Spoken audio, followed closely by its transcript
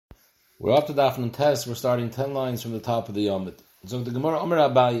We're up to Daf and Test. We're starting 10 lines from the top of the Yomit. So the Gemara Amar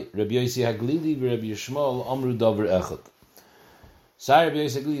Abai, Rabbi Yossi Haglili, Rabbi Yishmael, Amru Dover Echad. Sai Rabbi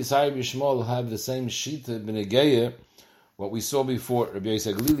Yossi Haglili, Sai Rabbi Yishmael have the same shita b'negeya. What we saw before, Rabbi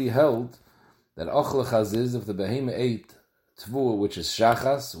Yossi Haglili held that Ochel Chaziz, if the behemoth ate tvua, which is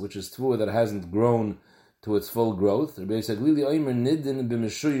shachas, which is tvua that hasn't grown to its full growth, Rabbi Yossi Haglili Omer Nidin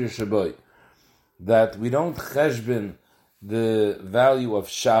b'meshuyir shaboy, that we don't cheshbin the value of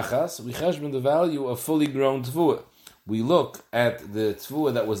shachas, we cheshbon the value of fully grown tvua. We look at the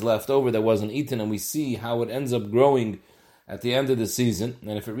tvua that was left over, that wasn't eaten, and we see how it ends up growing at the end of the season.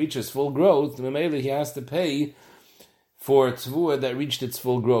 And if it reaches full growth, Mamela he has to pay for tvua that reached its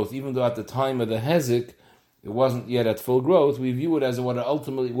full growth, even though at the time of the hezek it wasn't yet at full growth. We view it as what it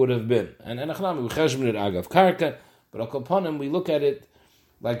ultimately would have been. And enachnami we cheshbon it agav karka, but akoponim we look at it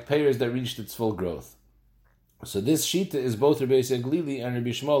like payers that reached its full growth. So this shita is both Rabbi Yossi Haglili and Rabbi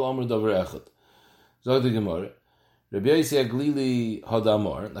Yishmael Amr Dover Echad. Zog the Gemara, Rabbi Yossi Haglili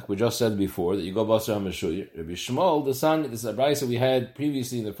Hadamar, like we just said before, that you go Basar HaMeshuyir. Rabbi Yishmael, the son, this is a brayso we had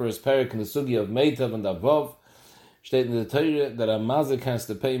previously in the first parak in the sugi of Meitav and Avov, stated in the Torah that a mazik has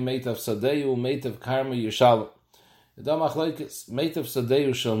to pay Meitav Sadeyu, Meitav Karma Yishalom. The Damach Leikis, Meitav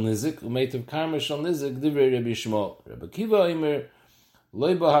Sadeyu Shal Nizik, Meitav Karma Shal Nizik, Divrei Rabbi Yishmael. Rabbi Kiva Omer,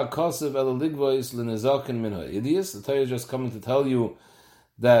 Loiba HaKosev El Ligvois L'Nezakin Min HaIdius. The Torah is just coming to tell you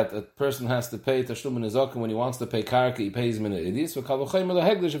that a person has to pay Tashlum Nezakin when he wants to pay Karka, he pays Min HaIdius. If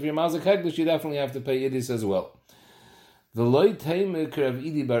you're Mazik Hegdish, you definitely have to pay Idis as well. The Loi Teimek of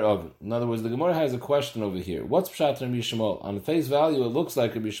Idi Bar Oven. In other words, the Gemara has a question over here. What's Pshat Rabbi Yishmael? On face value, it looks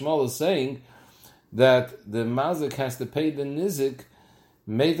like Rabbi Yishmael is saying that the Mazik has to pay the Nizik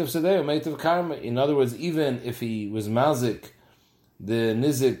Meitav Sadeh or Meitav Karma. In other words, even if he was Mazik the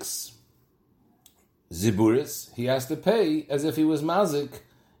Nizik's Ziburis, he has to pay as if he was Mazik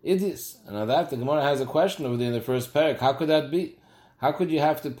Idis. And now that, the Gemara has a question over there in the first parak. How could that be? How could you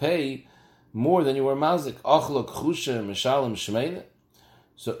have to pay more than you were Mazik? Ochlok Chusha Mishalim Shmeina.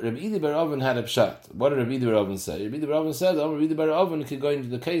 So Rabbi Idi Bar Oven had a pshat. What did Rabbi Idi Bar Oven say? Rabbi Idi Bar Oven said, Rabbi Idi Bar Oven could go into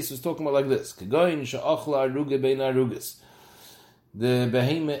the case, was talking about like this. Kegoin she'ochla aruga bein arugas. The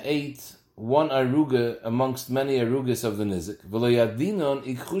behemoth ate one aruga amongst many arugas of the nizik.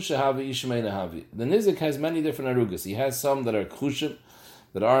 The nizik has many different arugas. He has some that are khushim,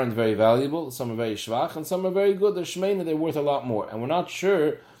 that aren't very valuable, some are very shvach, and some are very good. They're shmeina, they're worth a lot more. And we're not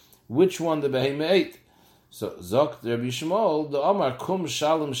sure which one the behemoth ate. So, Zok Rabbi Yishmael, the Amar kum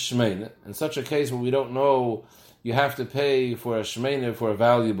shalom shmeina. In such a case where we don't know, you have to pay for a shmeina, for a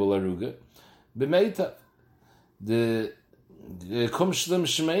valuable aruga. B'meita, the kum shlim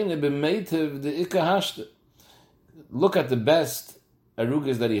shmeina b'meitav the ikahashta. Look at the best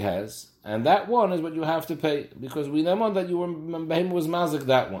arugas that he has, and that one is what you have to pay, because we know that you were behemoth was mazik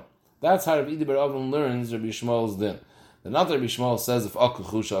that one. That's how Rabbi Idi Bar Oven learns Rabbi Yishmael's din. The not Rabbi Yishmael says if achla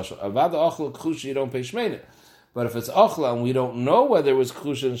chusha avada achla chusha you don't pay shmeina, but if it's achla and we don't know whether it was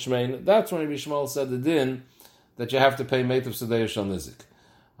chusha and shmeina, that's when Rabbi Yishmael said the din that you have to pay meitav sadei shal nizik.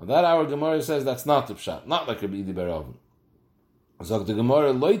 That our Gemara says that's not the pshat, not like Rabbi Idi Bar Oven. So the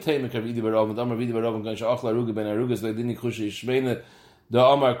Gemara loy teimek Rabbi Idi Bar Oven, Amar Rabbi Idi Bar Oven kan she'achla aruga ben arugas le'dini chusha shmeina, the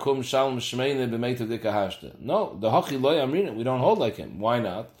Amar kum shalom shmeina b'meitav dikahashta. No, the hachi loy amrina, we don't hold like him. Why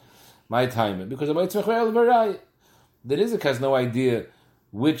not? My time, because it might tzmechel v'rayah. The Nizik has no idea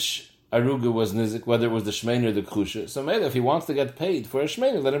which aruga was Nizik, whether it was the Shmeina or the Kusha. So maybe if he wants to get paid for a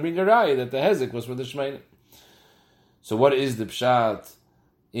Shmeina, let him bring a raya that the Hezek was for the Shmeina. So what is the Pshat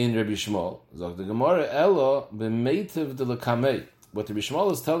in Rabbi Yishmael? Zog the Gemara, Elo b'meitav de l'kamei. What Rabbi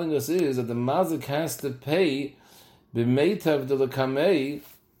Yishmael is telling us is that the Mazik has to pay b'meitav de l'kamei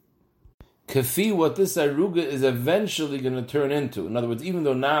kafi what this aruga is eventually going to turn into. In other words, even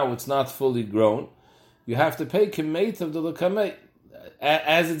though now it's not fully grown, you have to pay kemeitav de l'kamei,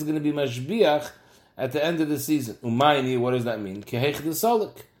 as it's going to be mashbiach at the end of the season. Umayni, what does that mean? Kehech de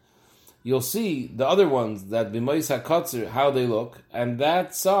solik. You'll see the other ones that b'mois hakotzer, how they look, and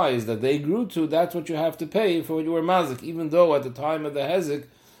that size that they grew to, that's what you have to pay for what you were mazik, even though at the time of the hezek,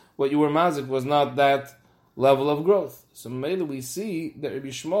 what you were mazik was not that level of growth. So maybe we see that Rabbi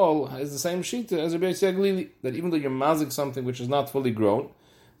Yishmael has the same shita as Rabbi Yossi Haglili, that even though you're mazik something which is not fully grown,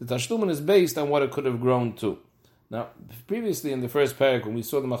 the tashlumin is based on what it could have grown to. Now, previously in the first parak, when we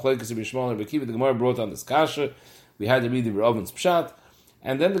saw the machlekes of Rabbi Yishmael and Rabbi Kiva, the Gemara brought on this kasha. We had to read the Bar Oven's pshat,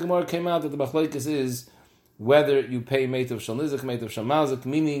 and then the Gemara came out that the machlekes is whether you pay meitav shal nizik, meitav shal mazik,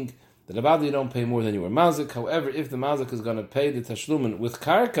 meaning that about you don't pay more than you were mazik. However, if the mazik is going to pay the tashlumin with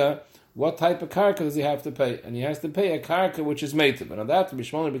karka, what type of karka does he have to pay? And he has to pay a karka which is meitav. And on that, Rabbi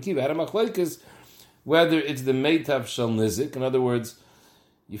Yishmael and Rabbi Kiva had a machlekes whether it's the meitav shal nizik, in other words,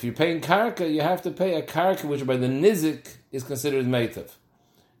 If you're paying karka, you have to pay a karka which by the nizik is considered meitav.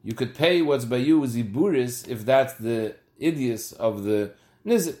 You could pay what's by you ziburis if that's the idios of the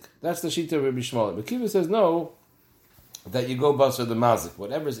nizik. That's the shita of Rabbi Shmuel. But Kiva says no, that you go basar the mazik.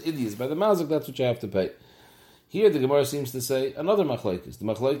 Whatever is idios by the mazik, that's what you have to pay. Here the Gemara seems to say another machlokes. The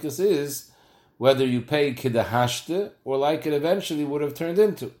machlokes is whether you pay kidahashte or like it eventually would have turned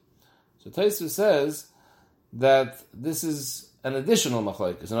into. So Taisa says that this is an additional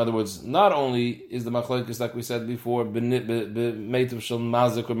machlokes. In other words, not only is the machlokes, like we said before, meitav shel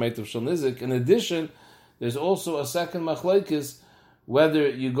mazik or meitav shel nizik, in addition, there's also a second machlokes whether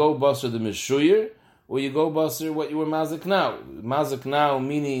you go basar the mishuyer or you go basar what you were mazik now. Mazik now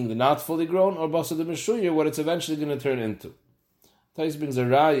meaning the not fully grown, or basar the mishuyer, what it's eventually going to turn into. Tais brings a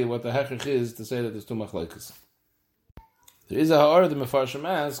raya what the hechach is to say that there's two machlokes. There is a ha'ara the Mefarshim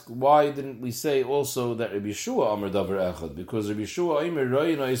ask, why didn't we say also that Rabbi Yeshua Amar Davar Echad? Because Rabbi Yeshua Omer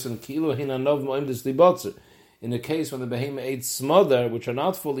Roy Noisan Kilo Hina Nov Moim Des Libotzer. In the case when the behemoth ate smother, which are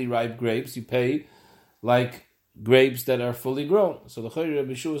not fully ripe grapes, you pay like grapes that are fully grown. So the Chayri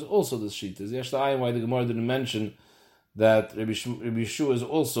Rabbi Yeshua is also the sheet. Is yesh la'ayin why the Gemara didn't mention that Rabbi Yeshua is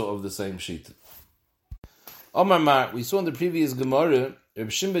also of the same sheet. Omar Mar, we saw in the previous Gemara, Reb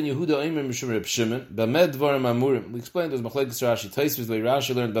Shimon ben Yehuda Omer Mishum Reb Shimon, Bamed Dvarim Amurim. We explained there's Machlekes Rashi, Taisvis the way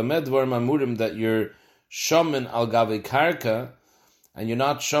Rashi learned Bamed Dvarim Amurim that you're shaman al gave karka, and you're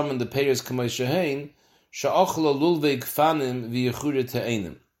not shaman the payers kamei shehein, sha'achla lulvei kfanim v'yechure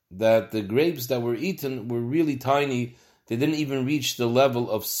te'enim. That the grapes that were eaten were really tiny, they didn't even reach the level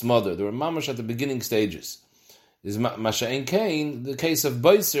of smother. They were mamash at the beginning stages. Is Masha'en Kain, the case of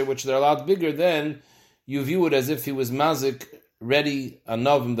Beiser, which they're a lot bigger, then you view it as if he was mazik, ready,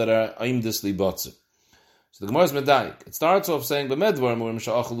 anovim that are aimdis libotzer. So the Gemara is medayik. It starts off saying, "B'medvar murim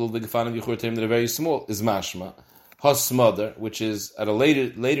sha'achulul v'gefanim yichurtim," that are very small, is mashma, has smother, which is at a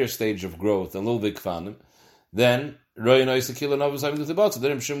later stage of growth, and lul v'gefanim. Then roy noisakil and avos aimdis libotzer.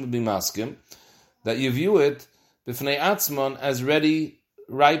 Then Shim would be maskim that you view it b'fnei atzmon as ready,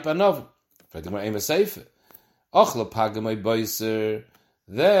 ripe anovim. In fact, the Gemara aim a seifer. Achla pagamay boiser.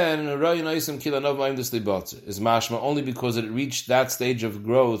 Then Roy Noisim Kilanov Ma'imdus Libotzer is mashma only because it reached that stage of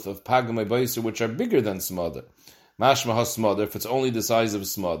growth of Pagamay Boiser, which are bigger than smother. Mashma has smother, if it's only the size of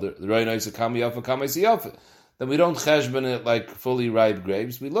smother, the Roy Noisim Kami Yafa Kami Siyafa. Then we don't cheshbon it like fully ripe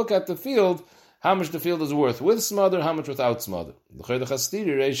grapes. We look at the field, how much the field is worth with smother, how much without smother. The Chayda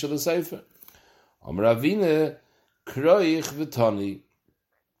Chastiri Reishel the Seifer. Amravine Kroich V'Toni,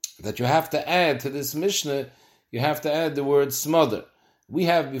 that you have to add to this Mishnah, you have to add the word smother. We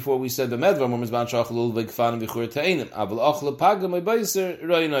have before we said the medvar mizban shachlul v'gfanim v'chur te'enim aval achle pagam beiser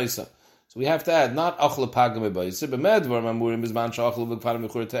roy noisa. So we have to add not achle pagam beiser, but medvar mamurim mizban shachlul v'gfanim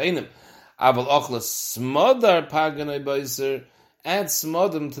v'chur te'enim aval achle smodar pagam beiser. Add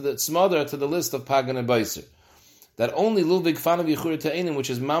smodar to the list of pagam beiser. That only lul v'gfanim v'chur te'enim, which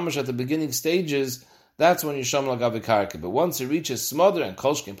is mamash at the beginning stages, that's when you shamla gavikarka. But once it reaches smodar and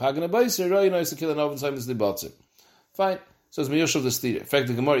kolshkin pagam beiser roy noisa kilan over time is libotzer. Fine. So it's Miyoshav the Stira. In fact,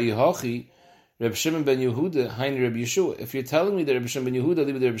 the Gemara Yehochi, Reb Shimon ben Yehuda, Hein Reb Yeshua. If you're telling me that Reb Shimon ben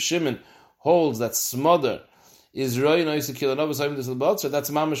Yehuda, Reb Shimon holds that smother is Roy Noisa Kilanovas Haim Desalbatzer, that's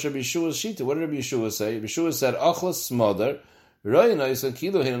Mamash Reb Yeshua's Shita. What did Reb Yeshua say? Reb Yeshua said, Achlas smother, Roy Noisa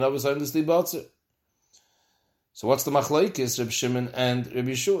Kilanovas Haim Desalbatzer. So what's the machlaikis, Reb Shimon and Reb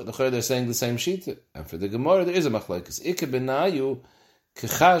Yeshua? The Chayr, they're saying the same Shita. And for the Gemara, there is a machlaikis. Ike benayu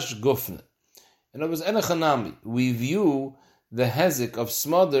kechash gufne. In other words, enechanami, we view the hezek of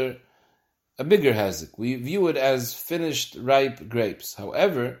smother, a bigger hezek. We view it as finished, ripe grapes.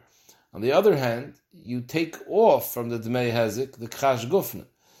 However, on the other hand, you take off from the dmei hezek the kchash gufna,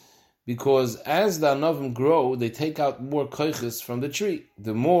 because as the anovim grow, they take out more koiches from the tree.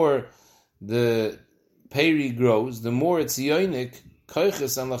 The more the peri grows, the more it's yoinik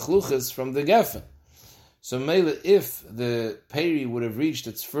koiches and lachluches from the geffen. So Mele, if the peri would have reached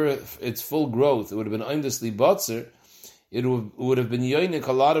its full growth, it would have been oimdesli botzer, it would have been yoinik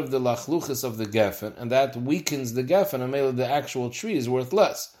a lot of the lachluchas of the geffen, and that weakens the geffen, and Mele, the actual tree is worth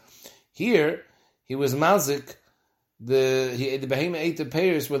less. Here, he was mazik, the behemoth ate the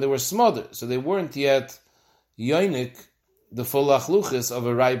pears where they were smothered, so they weren't yet yoinik, the full lachluchas of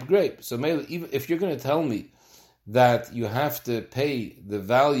a ripe grape. So Mele, even if you're going to tell me that you have to pay the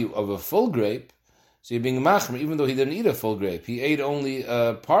value of a full grape, so you're being machmer, even though he didn't eat a full grape. He ate only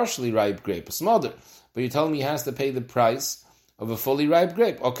a partially ripe grape, a smother. But you're telling me he has to pay the price of a fully ripe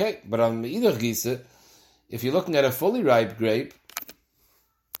grape. Okay, but on either gisa, if you're looking at a fully ripe grape,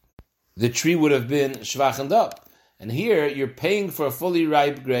 the tree would have been shvachened up. And here, you're paying for a fully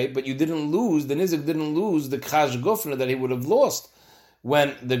ripe grape, but you didn't lose, the nizik didn't lose the kchash gufna that he would have lost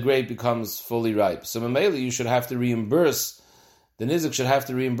when the grape becomes fully ripe. So Mamela, you should have to reimburse, the Nizik should have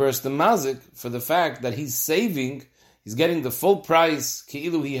to reimburse the Mazik for the fact that he's getting the full price,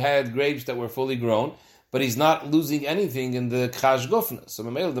 Ki'ilu he had grapes that were fully grown, but he's not losing anything in the Chash Gufna. So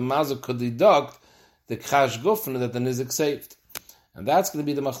Mamela, the Mazik could deduct the Chash Gufna that the Nizik saved. And that's going to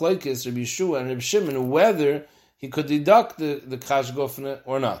be the Machlokes, Rabbi Yeshua and Rabbi Shimon, whether he could deduct the Chash Gufna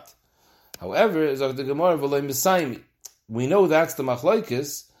or not. However, as of the Gemara, V'loi Misaimi, we know that's the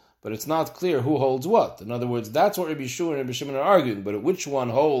Machlokes, but it's not clear who holds what. In other words, that's what Rabbi Yeshua and Rabbi Shimon are arguing, but which one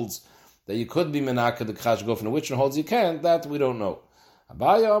holds that you could be Menaka the Chash Gufna, which one holds you can't, that we don't know.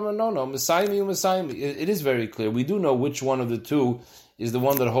 Abaya Amar, no, Misaimi. It is very clear. We do know which one of the two is the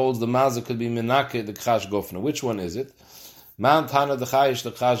one that holds the Mazah could be Menaka the Chash Gufna. Which one is it? Man Tana the Chayish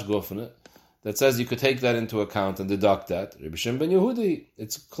the Chash Gufna, that says you could take that into account and deduct that. Rabbi Shimon ben Yehudi,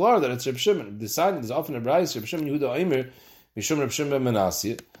 it's clear that it's Rabbi Shimon. Decided there's often a brayso, Rabbi Shimon Yehuda Omer, Mishum Rabbi Shimon ben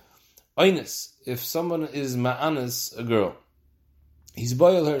Menashe. Oines, if someone is ma'anas a girl, he's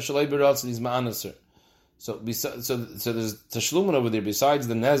boil her, shalai b'ratz, and he's ma'anas her. So there's tashlumin over there. Besides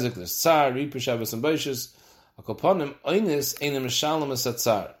the nezik, there's tsar, ripish, avos, and baishas. Akoponim oines einem shalom as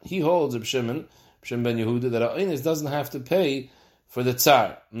tsar. He holds Rabbi Shimon ben Yehuda that oines doesn't have to pay for the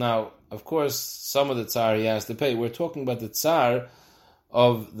tsar. Now, of course, some of the tsar he has to pay. We're talking about the tsar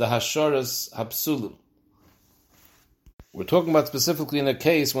of the hashoras hapsulim. We're talking about specifically in a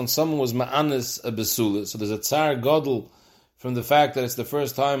case when someone was ma'anis a besula. So there's a tsar godel from the fact that it's the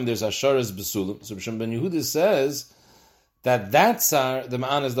first time there's hashoras besulim. So Rabbi ben Yehuda says that tsar, the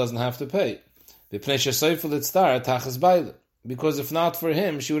ma'anis doesn't have to pay. Because if not for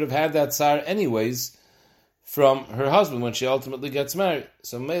him, she would have had that tsar anyways from her husband when she ultimately gets married.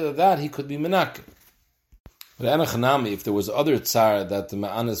 So made that he could be menake. But Anachanami, if there was other tsar that the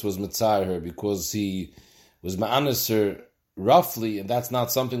ma'anis was mitzar her because he was ma'anis her roughly, and that's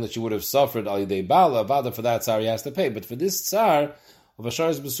not something that she would have suffered al yidei bala, for that tsar he has to pay. But for this tsar of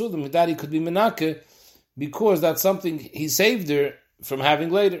Asharis Besulim, that he could be menake because that's something he saved her from having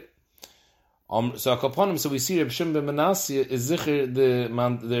later. So Akaponim, so we see Reb Shimon ben Menashe is zicher the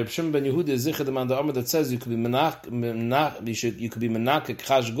Reb Shimon ben Yehuda is zicher the man the Amr that says you could be menake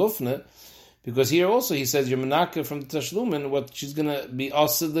chash gufne, because here also he says you're menake from the tashlumin what she's gonna be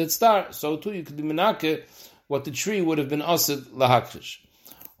asid litztar. So too you could be menake what the tree would have been asid lahakrish.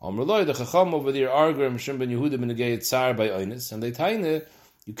 Amrullah the chacham over there argue Reb Shimon ben Yehuda benegay tsar by oines, and they taine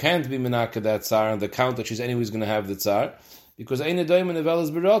you can't be menake that tsar on the count that she's anyways going to have the tsar. Because eine daim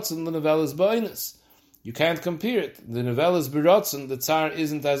nevelas beratzen, the nevelas ba'inus. You can't compare it. The nevelas beratzen, the tsar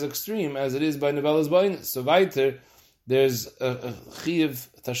isn't as extreme as it is by nevelas ba'inus. So weiter, there's a chiyuv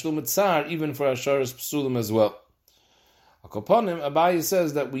tashlum tsar even for asharis psulim as well. Akoponim, Abaye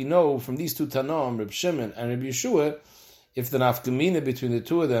says that we know from these two Tanoim, Reb Shimon and Reb Yeshua, if the nafkamina between the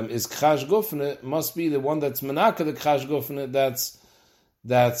two of them is chash gufne, must be the one that's menaka the chash gufne.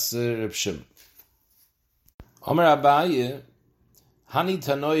 That's Reb Shimon. Omer Abaye, Hani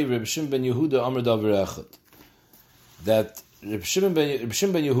Tanoi Reb Shimon ben Yehuda Omer Davar Echad. That Reb Shimon ben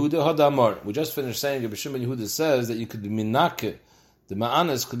Yehuda had Amar. We just finished saying Reb Shimon ben Yehuda says that you could be minake, the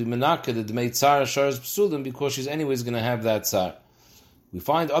ma'anas could be minake, the dmei tzar sharas psulim, because she's anyways going to have that tzar. We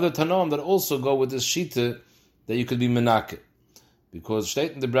find other Tanoim that also go with this shita that you could be minake. Because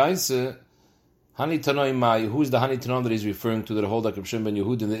state in the Braise, Hani Tanoi Mai, who is the Hani Tanoim that he's referring to that hold like Reb Shimon ben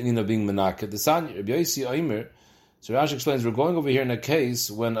Yehuda and the Indian of being menake? The Sanya, Reb Yosi Omer. So Rashi explains, we're going over here in a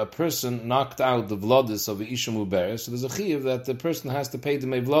case when a person knocked out the vladis of the Isha Muber, so there's a chiyuv that the person has to pay the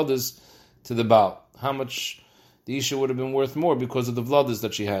vladis to the Baal. How much the Isha would have been worth more because of the vladis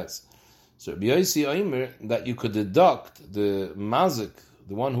that she has. So Rabbi Yosi Omer, that you could deduct the mazik,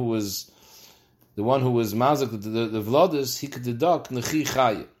 the one who was mazik, the vladis, he could deduct nechi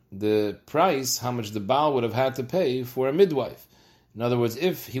chaya, the price, how much the Baal would have had to pay for a midwife. In other words,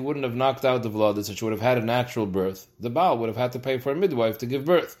 if he wouldn't have knocked out the vladis and she would have had a natural birth, the Baal would have had to pay for a midwife to give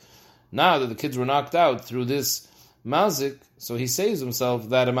birth. Now that the kids were knocked out through this mazik, so he saves himself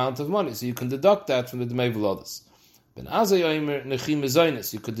that amount of money. So you can deduct that from the dmei vladis. Ben azay omer nechi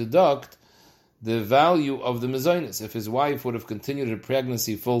mezainis. You could deduct the value of the mezainis. If his wife would have continued her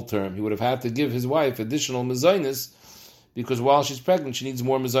pregnancy full term, he would have had to give his wife additional mezainis because while she's pregnant, she needs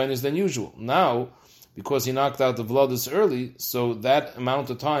more mezainis than usual. Now, because he knocked out the vladis early, so that amount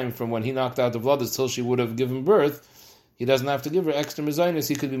of time from when he knocked out the vladis till she would have given birth, he doesn't have to give her extra mezainis.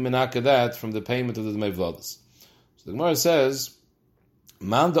 He could be menaka that from the payment of the dmei vladis. So the Gemara says,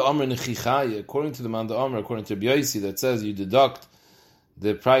 Man da Amr nechichaya, according to the Man da Amr, according to Rabbi Yosi, that says you deduct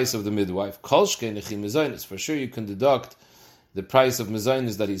the price of the midwife. Kolshke nechi mezainis. For sure you can deduct the price of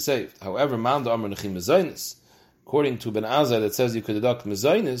mezainis that he saved. However, Man da Amr nechi mezainis. according to Ben Azai that says you could deduct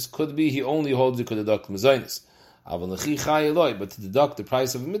mezainis, could be he only holds you could deduct mezainis. But to deduct the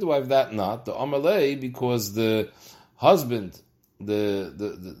price of a midwife, that not. The Amalei, because the husband,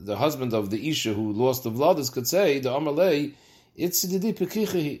 the husband of the Isha who lost the Vladis could say, the Amalei, it's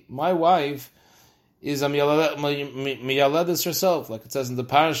my wife is a miyaledis herself, like it says in the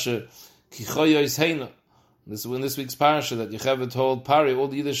parasha, in this week's parasha that Yechevah told Pari, all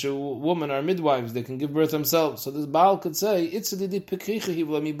the Yiddish women are midwives, they can give birth themselves. So this Baal could say, it's a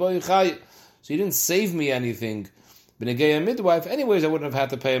so you didn't save me anything. Been a gay midwife, anyways I wouldn't have had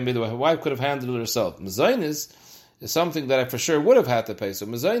to pay a midwife. A wife could have handled it herself. Mezainis is something that I for sure would have had to pay. So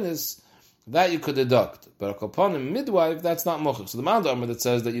mezainis, that you could deduct. But upon a midwife, that's not mochach. So the Manda that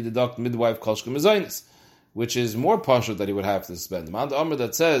says that you deduct midwife kolshka mezainis, which is more partial that he would have to spend. The Manda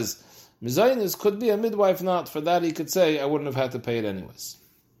that says mezainis could be a midwife, not. For that he could say, I wouldn't have had to pay it anyways.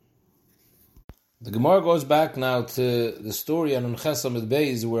 The Gemara goes back now to the story on Unches Amid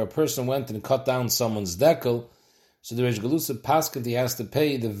Beis, where a person went and cut down someone's dekel. So the Reish Galusa Paskat, he has to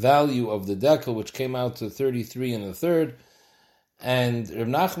pay the value of the dekel, which came out to 33 and a third. And Reb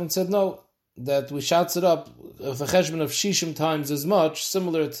Nachman said no, that we shots it up with a cheshbon of shishim times as much,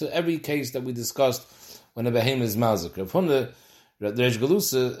 similar to every case that we discussed when a behem is mazik. Rav Huna, the Reish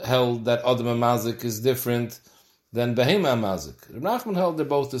Galusa held that Adam mazik is different than behema mazik. Reb Nachman held they're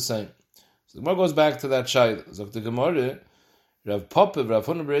both the same. So the Gemara goes back to that shayla. Zok the Gemara, Rav Papa, Rav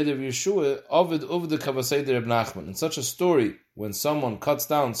Huna Beredi of Yeshua, Ovid Uvda Kavasei de Reb Nachman. In such a story, when someone cuts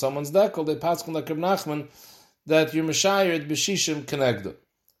down someone's dekel, they pass on like Reb Nachman that you're Meshayred B'shishim Kenegdo.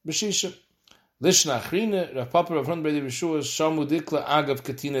 B'shishim. Lishna Achrine, Rav Papa, Rav Huna Beredi of Yeshua, Shamu Dikla Agav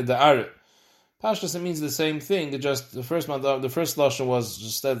Katina Da'are. Pashtas, it means the same thing. It just the first lashon was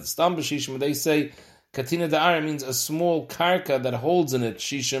just that Stam B'shishim. They say Katina Da'are means a small karka that holds in it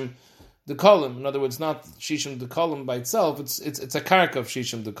Shishim the column. In other words, not shishim the column by itself. It's a karka of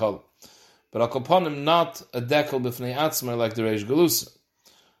shishim the column, but akoponim not a dekel b'fnei atzmar like the Reish Galusa.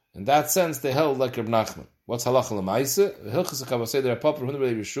 In that sense, they held like Reb Nachman. What's halacha l'maisa? Hilchas hakavasei der Papa Huna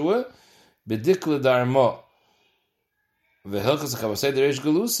Beredi Yeshua bedikle darmo. V'hilchas hakavasei der Reish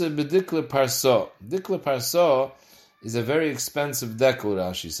Galusa bedikle parso. Dikle parso is a very expensive dekel.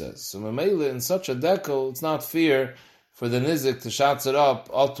 Rashi says. So mamela in such a dekel, it's not fair for the nizik to shots it up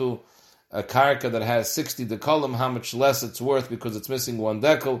onto a karka that has 60 dekolim, how much less it's worth because it's missing one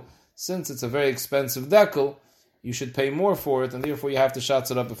dekel. Since it's a very expensive dekel, you should pay more for it, and therefore you have to shots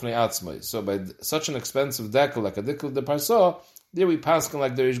it up b'fnei atzmai. So by such an expensive dekel, like a dekel de parsa, there we paskin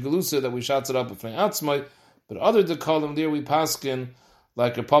like the Reish Galusa that we shots it up b'fnei atzmai, but other dekolim, there we paskin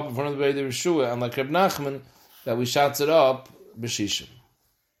like a papa from the Beredi Yeshua, and like Reb Nachman, that we shots it up b'shishim.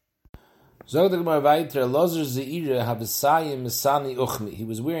 He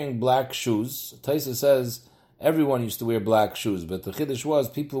was wearing black shoes. Taisa says everyone used to wear black shoes, but the chiddush was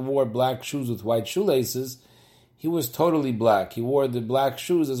people wore black shoes with white shoelaces. He was totally black. He wore the black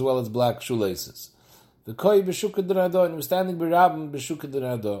shoes as well as black shoelaces. The koi b'shukad d'nado, and he was standing b'rabim b'shukad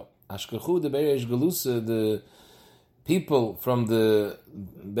d'nado. Ashkachu the Reish Galusa, the people from the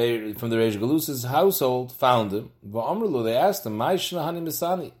Reish Galusa's household found him. They asked him, why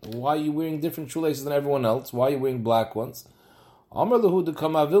are you wearing different shoelaces than everyone else? Why are you wearing black ones? Because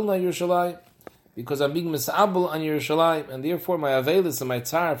I'm being misabel on Yerushalayim, and therefore my avelis and my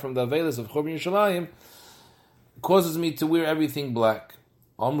tzar from the avelis of Churban Yerushalayim causes me to wear everything black.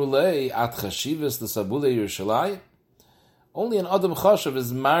 Only an Adam Chashav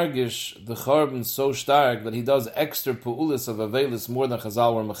is margish the Churban so stark that he does extra pu'ulis of avelis more than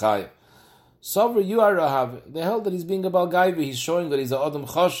Chazal or Mechayah. Sover, you are Rahav. They held that he's being a Balgaiva. He's showing that he's an Adam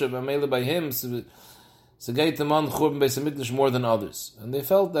Chashav, and mele by him, Segeit the man Churban Beis HaMikdash more than others. And they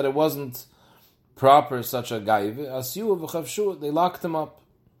felt that it wasn't proper such a Gaiva. Asyu v'chavshu, they locked him up.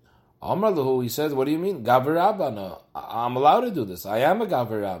 Amar Lahu, he said, what do you mean? Gaver Rabba? No, I'm allowed to do this. I am a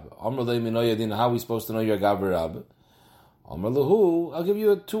Gaver Rabba. Amar Lahu minoyadin, how are we supposed to know you're a Gaver Rabba? I'll give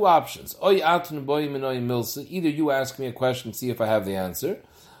you two options. Either you ask me a question, see if I have the answer,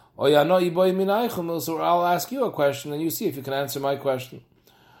 or I'll ask you a question and you see if you can answer my question.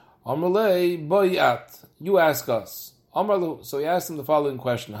 You ask us. So he asked him the following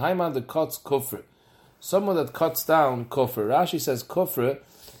question. Haiman the cuts kufr. Someone that cuts down kufr. Rashi says kufr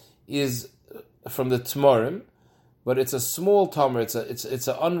is from the tmorim, but it's a small tamar. It's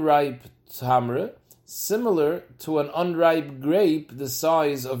an unripe tamar, similar to an unripe grape the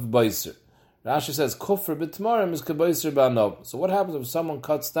size of beiser. Rashi says, kufr b'tmarim is k'beiser b'anob. So what happens if someone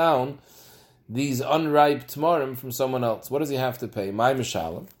cuts down these unripe tmarim from someone else? What does he have to pay? My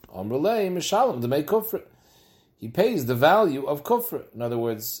mishalem. Amrulei mishalem, the make kufr. he pays the value of kufr. In other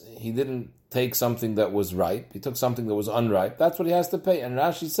words, he didn't take something that was ripe, he took something that was unripe. That's what he has to pay. And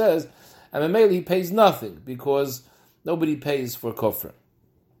Rashi says, and Mameli he pays nothing, because nobody pays for kufr.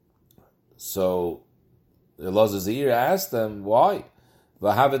 So Elazar Zahir asked them, why?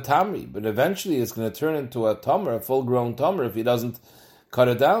 Have a tamri, but eventually it's going to turn into a tamer, a full-grown tamer, if he doesn't cut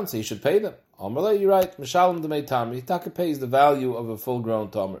it down, so he should pay them. Amrullah, you're right. Mishalim demei tamri. Taka pays the value of a full-grown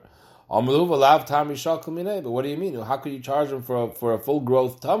tamer. Amrullah v'lav tamri shakal minei. But what do you mean? How could you charge him for a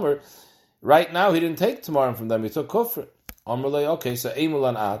full-growth tamer? Right now, he didn't take tamarim from them. He took kufr. Amrullah, okay, so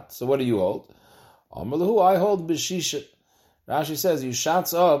emulan at. So what do you hold? Amrullah, I hold b'shisha. Rashi says you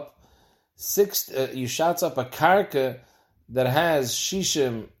shots up a karka that has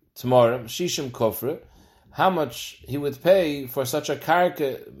shishim tamarim, shishim kufr. How much he would pay for such a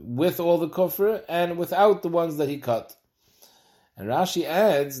karka with all the kufr and without the ones that he cut. And Rashi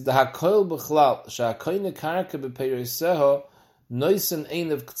adds, the hakoil b'chlal, sha'akoyne karka b'peireiseho, noisen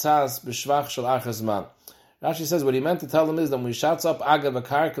ein of k'tzas b'shvach shel achas man. Rashi says what he meant to tell them is that when we shots up agav a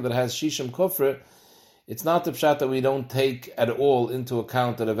karka that has shishim kufr, it's not the pshat that we don't take at all into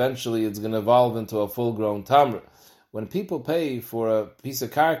account that eventually it's going to evolve into a full-grown tamr. When people pay for a piece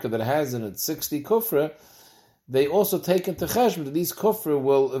of karka that has in it 60 kufra, they also take into cheshbon that these kufra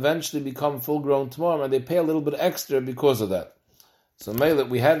will eventually become full-grown tamar, and they pay a little bit extra because of that. So Meilet,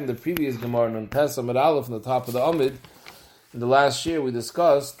 we had in the previous Gemara on Pesach Amid Aleph on the top of the Amid, in the last year we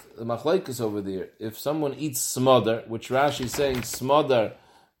discussed the machlekes over there. If someone eats smodar, which Rashi is saying smodar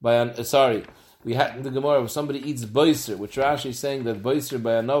we had in the Gemara, if somebody eats boiser, which Rashi is saying that boiser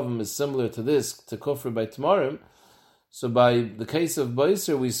by anovim is similar to this, to kufr by tamarim. So by the case of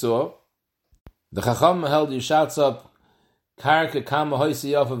boiser we saw, the Chacham held you shots up karka kama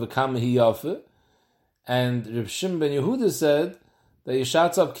hoisi yafa v'kama hi yafa, and Reb Shimon ben Yehuda said that you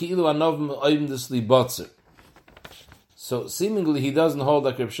shots up ki'ilu anovim oimdusli botzer. So seemingly he doesn't hold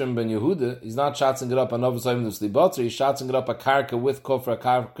like Reb Shimon ben Yehuda. He's not shotzing it up anovim oimdusli botzer. He's shotzing it up a karka with kofra, a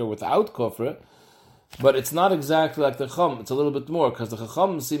karka without kofra. But it's not exactly like the Chacham. It's a little bit more, because the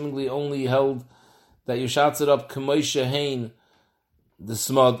Chacham seemingly only held that you shots it up k'moishe hein the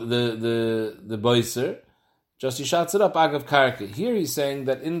boiser, just you shots it up agav karka. Here he's saying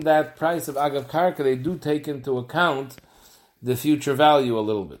that in that price of agav karka they do take into account the future value a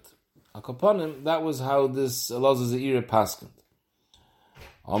little bit. Akaponim, that was how this Elazar Zahir paskent.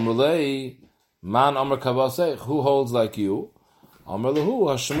 Amrulei man amar kavasech, who holds like you? Amar lehu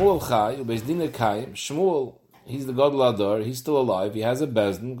hashmuel chai ubezdina kayim. Shmuel, he's the Gadol Adar, he's still alive, he has a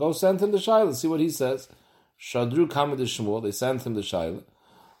bezdin. Go send him the shayla, see what he says. Shadru kama de Shmuel, they sent him the shayla.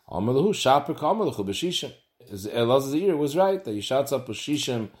 Amar lehu shaper kama lehu b'shishim. Elazar Zahir was right that he shots up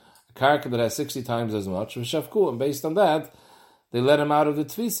b'shishim, a karka that has 60 times as much, v'shafku, and based on that, they let him out of the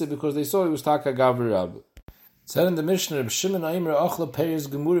tvisa because they saw he was taka gavri rabbi. It said in the Mishnah, B'shimon aimer ochla peiris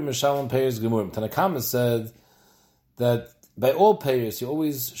gemurim mishalom peiris gemurim. Tanakama said that by all payers, you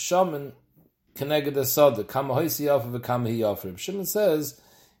always shaman keneged asada, kama hoisi yafa v'kama hi yafa. Shimon says,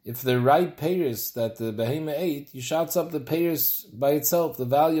 if the right payers that the behema ate, you shots up the payers by itself, the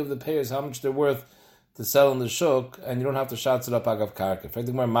value of the payers, how much they're worth to sell in the shuk, and you don't have to shots it up agav karka. In fact,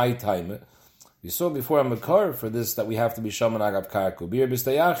 my time, we saw before a makar for this that we have to be shaman agav karka. Bir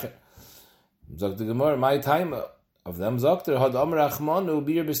b'stayacher. Zok the Gemara, my time of them zokter had amar achmanu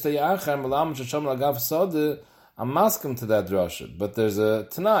bir b'stayacher malam shaman agav sada. I'm masking to that drasha, but there's a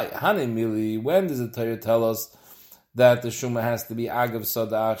Tanai. Hani mili, when does the Torah tell us that the Shuma has to be agav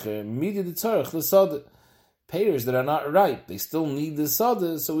sada acher? Midi the tzarech, the sada. Payers that are not ripe, they still need the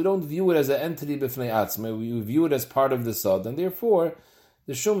sada, so we don't view it as an entity b'fnei atzma, we view it as part of the sada, and therefore,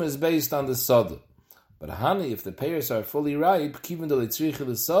 the Shuma is based on the sada. But Hani, if the payers are fully ripe, even though they tzricha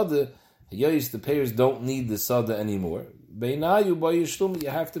the sada, the payers don't need the sada anymore. Beinayu b'yishlum, you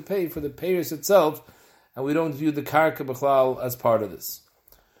have to pay for the payers itself, and we don't view the karka b'chlal as part of this.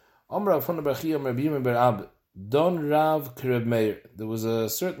 Amrav von der Bachia Marbim ber Ab Don Rav Kereb Meir. There was a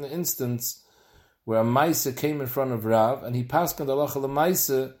certain instance where a Maisa came in front of Rav, and he passed on the halacha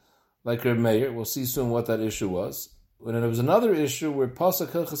l'Maisa like Reb Meir. We'll see soon what that issue was. When there was another issue where Pasuk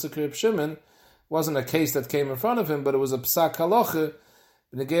Hilchas Kereb Shimon wasn't a case that came in front of him, but it was a psak halacha.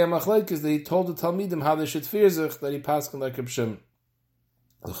 In the Geya Machlekes, that he told the Talmidim how they should fear zich, that he passed on like Reb Shimon.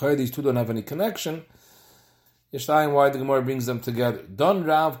 These two don't have any connection. Yishtayin, why the Gemara brings them together. Don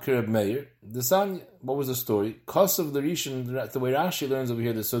Rav Kereb Meir. The son, what was the story? Kos of the Rishon, the way Rashi learns over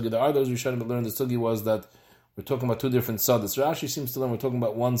here the sugi, there are those Rishonim that learn the sugi was that we're talking about two different sadas. Rashi seems to learn we're talking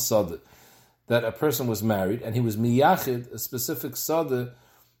about one sada, that a person was married and he was miyachid, a specific sada,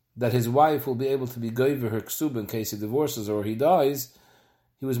 that his wife will be able to be goyver her ksuba in case he divorces or he dies.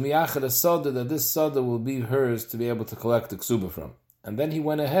 he was miyachad a sada, that this sada will be hers to be able to collect the ksuba from. And then he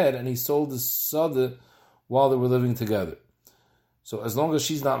went ahead and he sold the sada while they were living together. So as long as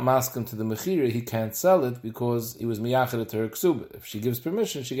she's not masking to the mechira, he can't sell it because he was miyachad to her ksuba. If she gives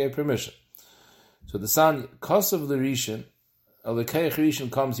permission, she gave permission. So the son, kosav l'rishon, a lekeich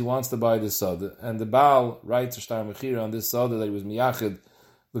rishon comes, he wants to buy this sada, and the Baal writes a shtar mechira on this sada that he was miyachad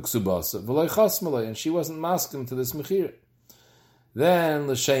l'ksubasa, v'loy chasmalay, and she wasn't masking to this mechira. Then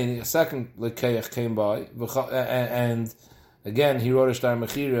l'sheni, a second lekeich came by, and again he wrote a shtar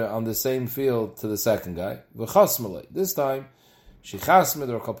mechira on the same field to the second guy, v'chasmalay. This time, she chasmed,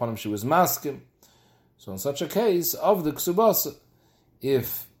 or kapanim, she was masking. So in such a case, of the ksubasa,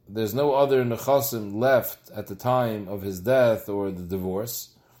 if there's no other nechasim left at the time of his death or the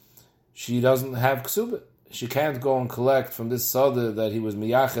divorce, she doesn't have ksuba. She can't go and collect from this sada that he was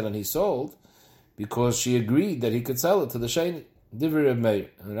miyachid and he sold, because she agreed that he could sell it to the sheni. Divrei Reb Meir.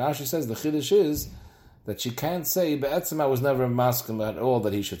 And Rashi says the chiddush is that she can't say, be'etzem I was never masking at all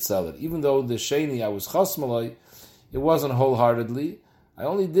that he should sell it. Even though the sheni I was chasmalai, it wasn't wholeheartedly. I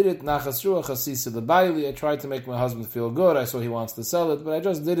only did it nachas ruach hasisa the baili. I tried to make my husband feel good. I saw he wants to sell it, but I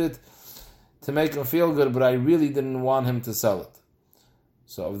just did it to make him feel good, but I really didn't want him to sell it.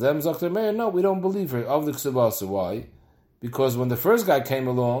 So of them, Dr. Meir, no, we don't believe her. Of the ksubasa, why? Because when the first guy came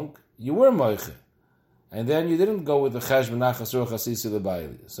along, you were moiche. And then you didn't go with the cheshbon nachas ruach hasisa the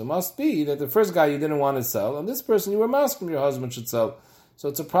baili. So it must be that the first guy you didn't want to sell, and this person you were masking your husband should sell. So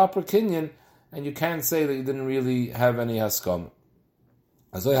it's a proper kinyan, and you can't say that you didn't really have any haskam.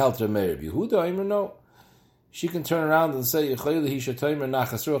 As I held to Meir, Yehuda, Aimer, no. She can turn around and say, I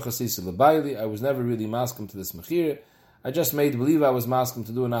was never really masking to this mechir. I just made believe I was masking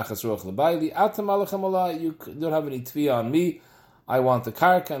to do a nachas ruach l'bayli. Atam alachem alai, you don't have any tvi on me. I want the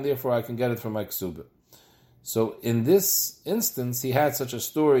karka, and therefore I can get it from my ksuba. So in this instance, he had such a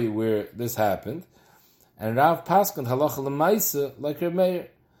story where this happened, and Rav Paskant halacha l'maisa like Reb Meir,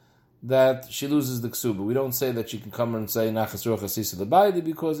 that she loses the ksuba. We don't say that she can come and say nachas ruach hasisa l'bayli,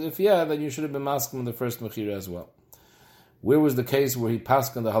 because if then you should have been masking in the first mechira as well. Where was the case where he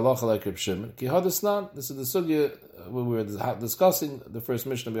paskin the halacha like Reb Shimon? Ki hadasnan. This is the sugya when we were discussing the first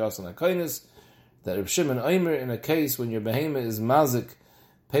Mishnah b'yasan hakainis, that Reb Shimon Aimer, in a case when your behema is mazik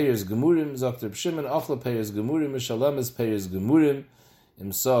peiros gemurim, zok Reb Shimon achla peiros gemurim, mishalem is peiros gemurim,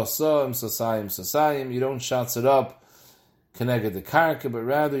 im sa sayim. You don't shots it up connected the karka, but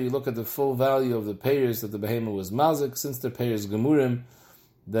rather you look at the full value of the payers that the behema was mazik. Since the payers gemurim,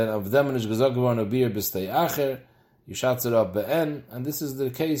 then of them and ishgazagavan obir b'stei acher, you shots it up be'en, and this is the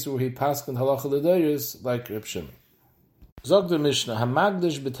case where he paskin halacha l'doyers like Reb Shimon. Zog the Mishnah,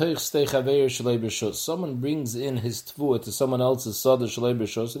 hamagdish b'toich stei chaveir shalei b'shus. Someone brings in his tfuah to someone else's sada shalei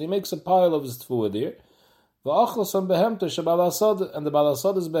b'shus, and he makes a pile of his tfuah there. V'achlos on behemta shabal asada, and the bal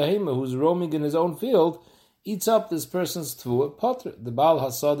asada's behema, who's roaming in his own field, eats up this person's tfuah potter. The Baal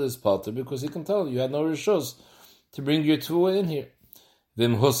Hasada is potter because he can tell you had no rishus to bring your tfuah in here.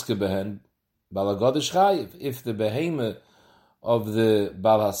 Vim huske behen balagadish chayiv. If the behema of the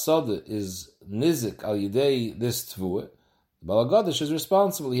Baal Hasada is nizik al yidei this tfuah, the balagadish is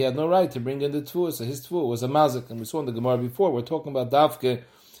responsible. He had no right to bring in the tfuah, so his tfuah was a mazik. And we saw in the Gemara before, we're talking about davke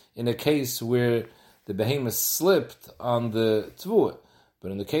in a case where the behema slipped on the tfuah.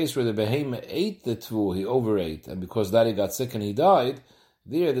 But in the case where the behema ate the tvu, he overate, and because that he got sick and he died,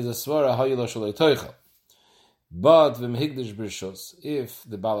 there's a svara hayila shalei toichel. But v'mehigdish b'rishos, if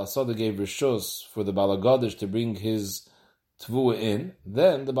the Baal Asada gave rishos for the Baal Agadish to bring his tvu in,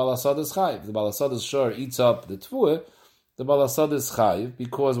 then the Baal Asada is chayiv. The Baal Asada's shor eats up the tvu, the Baal Asada is chayiv,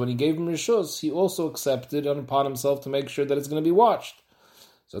 because when he gave him rishos, he also accepted upon himself to make sure that it's going to be watched.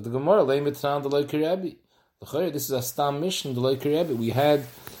 So the Gemara, lei mitran d'loi kirebi. This is a stam mission, the like Rebbe. We had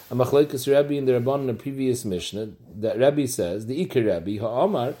a machlekes Rebbe in the Rabban in a previous mission that Rebbe says, the Iker Rebbe,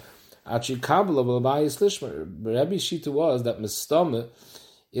 ha'amar, achi kabbalah v'labayis lishmer. Rebbe's shita was that mistama,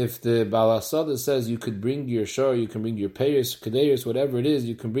 if the Baal Asada says you could bring your shor, you can bring your payers, kadeiros, whatever it is,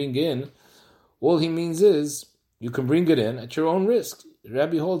 you can bring in, all he means is, you can bring it in at your own risk.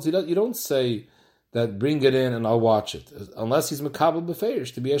 Rebbe holds, you don't say, that bring it in and I'll watch it. Unless he's Makabel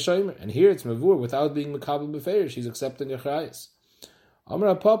Beferish to be a Shomer. And here it's Mavur without being Makabel Beferish. He's accepting a Chayas.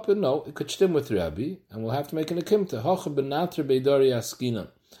 Amar Papa, no, it could stem with Rabbi, and we'll have to make an Akimta. Hocha benatr beidari askina.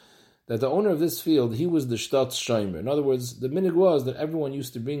 That the owner of this field, he was the Shtatz Shomer. In other words, the minig was that everyone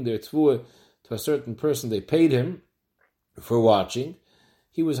used to bring their tfuah to a certain person. They paid him for watching.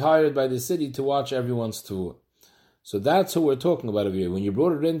 He was hired by the city to watch everyone's tfuah. So that's who we're talking about over here. When you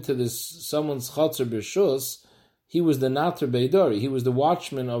brought it into this someone's chatzar b'shus, he was the natr beidari. He was the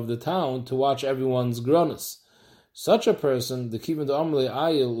watchman of the town to watch everyone's gronis. Such a person, the kivan de amle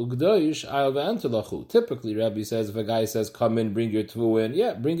ayil ugdoish ayil ve'entelachu. Typically, Rabbi says, if a guy says, come in, bring your tvu in,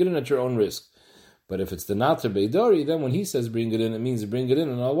 yeah, bring it in at your own risk. But if it's the Nater Beidori, then when he says bring it in, it means bring it in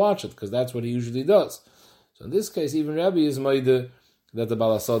and I'll watch it, because that's what he usually does. So in this case, even Rabbi is maide that the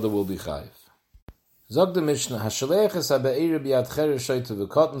Balasada will be chayiv. Zog the Mishnah, Hashaleches ha'be'er b'yad cheresh shoyte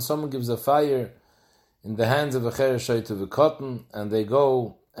v'kotten. Someone gives a fire in the hands of a cheresh shoyte v'kotten, and they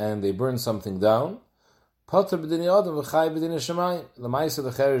go and they burn something down. Potter b'dini adam v'chay b'dini shemayim. The Maisa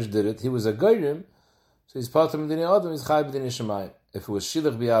the cheresh did it. He was a goyim, so he's potter b'dini adam, he's chay b'dini shemayim. If it was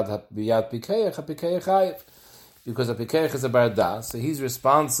shilach b'yad pikeach, a pikeach chayiv. Because a pikeach is a bardas, so he's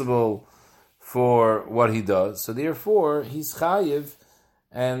responsible for what he does. So therefore, he's chayiv,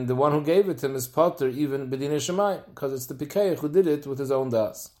 and the one who gave it to him is potter, even b'dinei shemayim, because it's the pikeach who did it with his own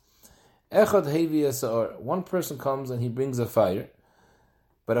das. Echad hevi esa'or. One person comes and he brings a fire,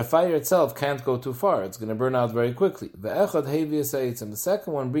 but a fire itself can't go too far. It's going to burn out very quickly. Ve'echad hevi esa'etzim. The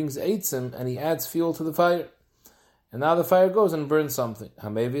second one brings eitzim, and he adds fuel to the fire. And now the fire goes and burns something.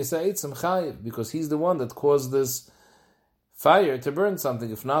 Hamevi esa'etzim chayiv, because he's the one that caused this fire to burn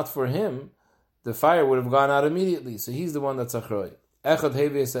something. If not for him, the fire would have gone out immediately. So he's the one that's achroi. Echad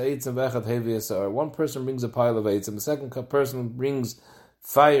hevi esa'etzim ve'echad hevi esa'or. One person brings a pile of eitzim. The second person brings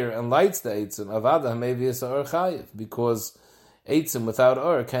fire and lights the eitzim. Avada hamevi esa'or chayiv, because eitzim without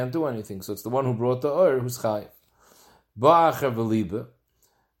or can't do anything. So it's the one who brought the or who's chayiv. Ba'acher v'liba.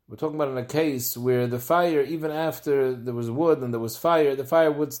 We're talking about in a case where the fire, even after there was wood and there was fire, the fire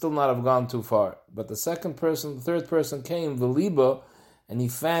would still not have gone too far. But the third person came, v'liba, and he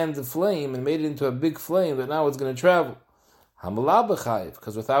fanned the flame and made it into a big flame that now it's going to travel. Hamalab b'chayiv,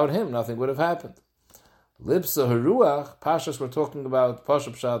 because without him nothing would have happened. Lipsa haruach, Pashas, we're talking about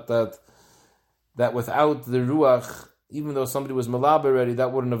Pashup Shat, that without the ruach, even though somebody was malab already,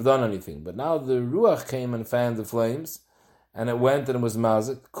 that wouldn't have done anything. But now the ruach came and fanned the flames, and it went and it was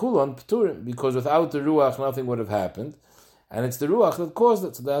mazik, kulon pturim, because without the ruach nothing would have happened, and it's the ruach that caused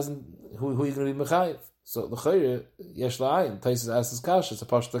it. So who are you going to be mechayiv? So the chayre yesh la'ayin, Taisus asks kasha, it's a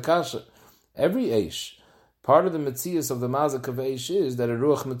pashta kasha. Every eish, part of the metzias of the mazik of eish is that a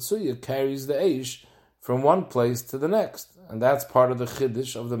ruach metzuya carries the eish from one place to the next, and that's part of the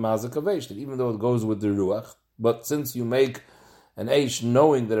chiddush of the mazik of eish. That even though it goes with the ruach, but since you make an eish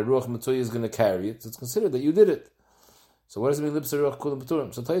knowing that a ruach metzuya is going to carry it, it's considered that you did it. So what does it mean, lipsa ruach kulam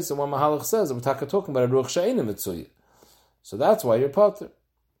p'turim? So Taisa, one mahalach says, we're talking about a ruach she'ena mitzuya. So that's why you're potter.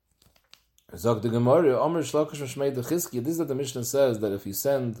 Zog the Gemara, Omer shlokish mishmei dechizki. This is what the Mishnah says, that if you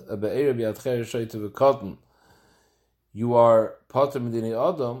send a be'er b'yad cheresh to the cotton, you are potter medini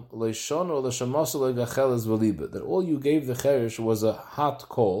adam, leishono l'shamosu le'gacheles v'liba. That all you gave the cheresh was a hot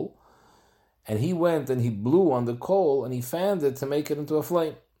coal, and he went and he blew on the coal, and he fanned it to make it into a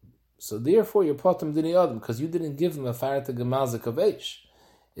flame. So therefore, you're potem dini adam, because you didn't give him a fire to gemazik of eish.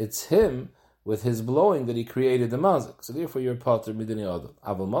 It's him with his blowing that he created the mazik. So therefore, you're potem dini adam.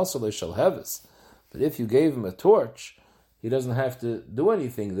 Aval masale shall heves. But if you gave him a torch, he doesn't have to do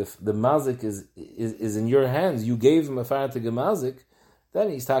anything. The mazik is in your hands. You gave him a fire to gemazik. Then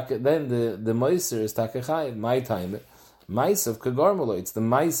the meiser is takechayim. My time, meiser of kagarmolo. It's the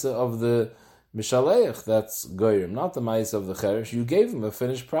meiser of the Mishaleich, that's goyim, not the mais of the cheresh. You gave him a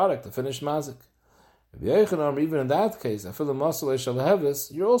finished product, a finished mazik. Even in that case,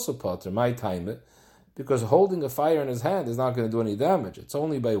 you're also potter, my time, because holding a fire in his hand is not going to do any damage. It's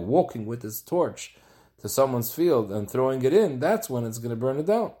only by walking with his torch to someone's field and throwing it in, that's when it's going to burn it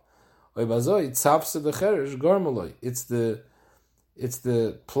down. It's the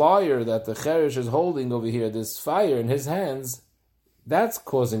plier that the cheresh is holding over here, this fire in his hands. That's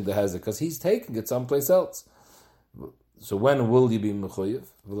causing the hazard, because he's taking it someplace else. So when will you be mechuyev?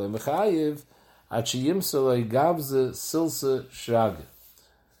 V'lo mechayev achiyimsalei gavze silsa shrag.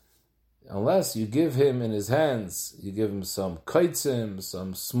 Unless you give him in his hands, you give him some kaitzim,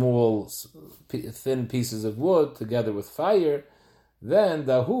 some small, thin pieces of wood together with fire, then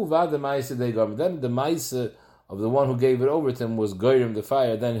dahu v'ad ma'isa de garm. Then the ma'isa of the one who gave it over to him was goyim the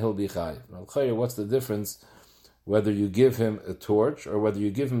fire. Then he'll be chayiv. Now, what's the difference? Whether you give him a torch or whether you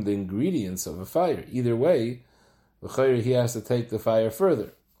give him the ingredients of a fire. Either way, he has to take the fire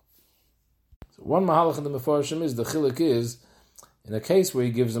further. So one mahalach in the Mefarshim is, the chiluk is, in a case where he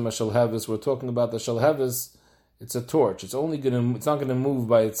gives him a shalhevis, we're talking about the shalhevis, it's a torch. It's not going to move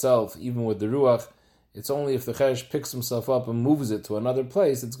by itself, even with the ruach. It's only if the cheresh picks himself up and moves it to another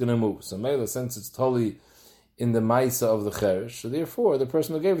place, it's going to move. So Mela, since it's totally in the maisa of the cheresh, so therefore the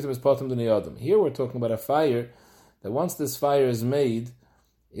person who gave it to him is potem d'nei adam. Here we're talking about a fire that once this fire is made,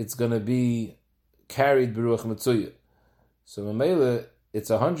 it's going to be carried b'ruach mitzuya. So Mamela, it's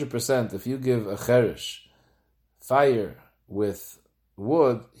 100%. If you give a cheresh fire with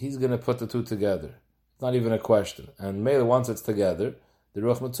wood, he's going to put the two together. It's not even a question. And Mela, once it's together, the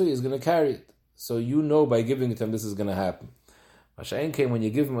Ruach Matsui is going to carry it. So you know by giving it to him, this is going to happen. Masha'en came when you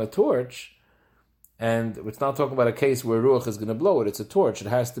give him a torch, and it's not talking about a case where Ruach is going to blow it. It's a torch. It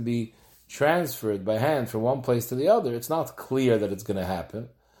has to be transferred by hand from one place to the other. It's not clear that it's going to happen.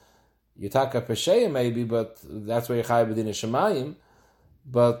 Yitaka Pesheya maybe, but that's where Yechai B'din Shemayim,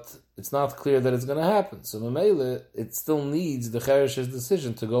 but it's not clear that it's going to happen. So Mamela, it still needs the Cheresh's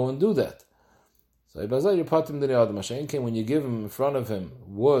decision to go and do that. So Ibazah, you put him to the other Mashen when you give him in front of him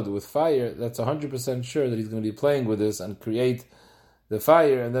wood with fire, that's 100% sure that he's going to be playing with this and create the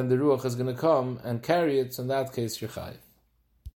fire, and then the Ruach is going to come and carry it. So in that case, you're chayiv.